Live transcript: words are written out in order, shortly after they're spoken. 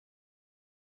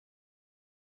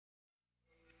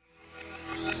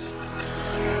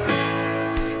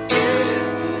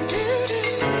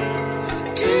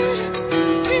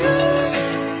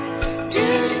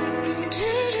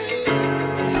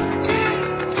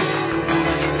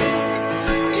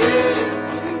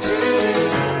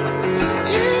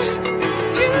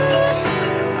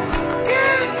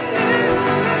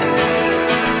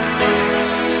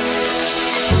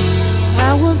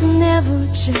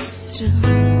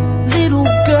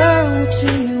little girl to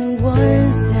you,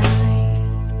 was I?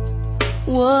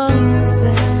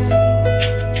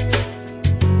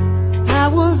 I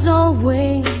was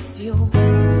always your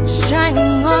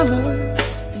shining armor,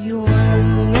 your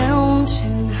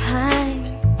mountain high.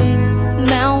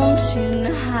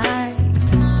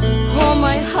 Pour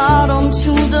my heart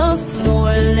onto the floor,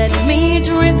 let me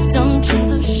drift onto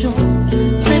the shore.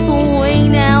 Slip away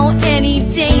now, any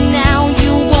day now,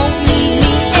 you won't need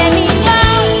me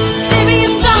anymore. Baby,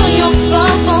 it's all your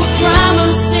fault for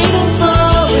promising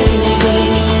forever,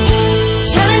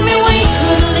 telling me we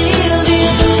could live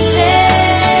in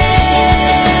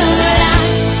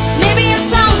paradise. Maybe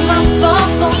it's all my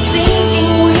fault for thinking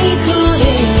we could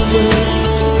ever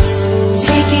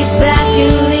take it back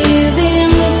and live in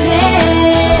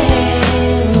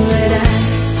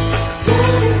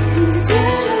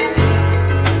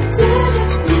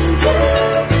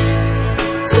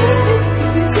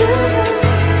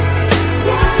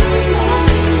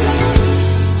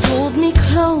hold me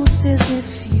close as if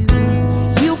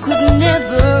you could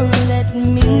never let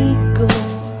me go.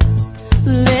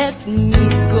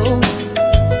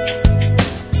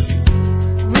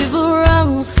 River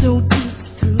runs so deep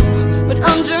through, but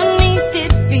underneath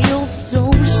it feels so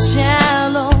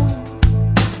shallow.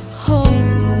 Oh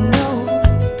no.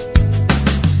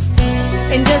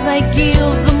 And as I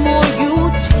give, the more you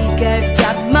take. I've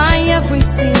got my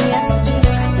everything at stake.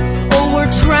 Oh,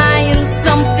 we're trying,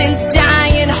 something's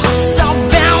dying, hearts are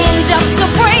bound up to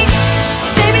break.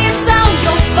 Baby, it's all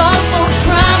your fault for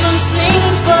promising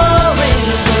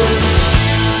forever,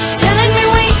 telling me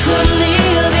we could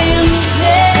live in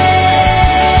paradise.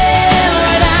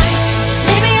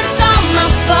 Maybe it's all my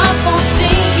fault for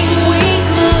thinking we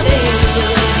could ever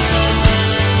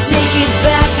take it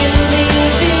back and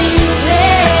live in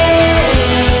paradise.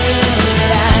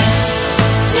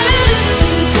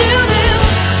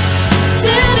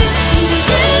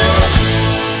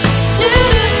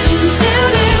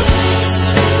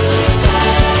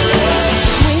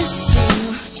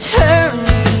 Twisting,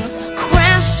 turning,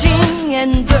 crashing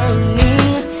and burning,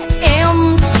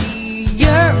 empty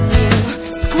yearning,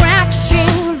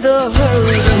 scratching the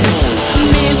hurt.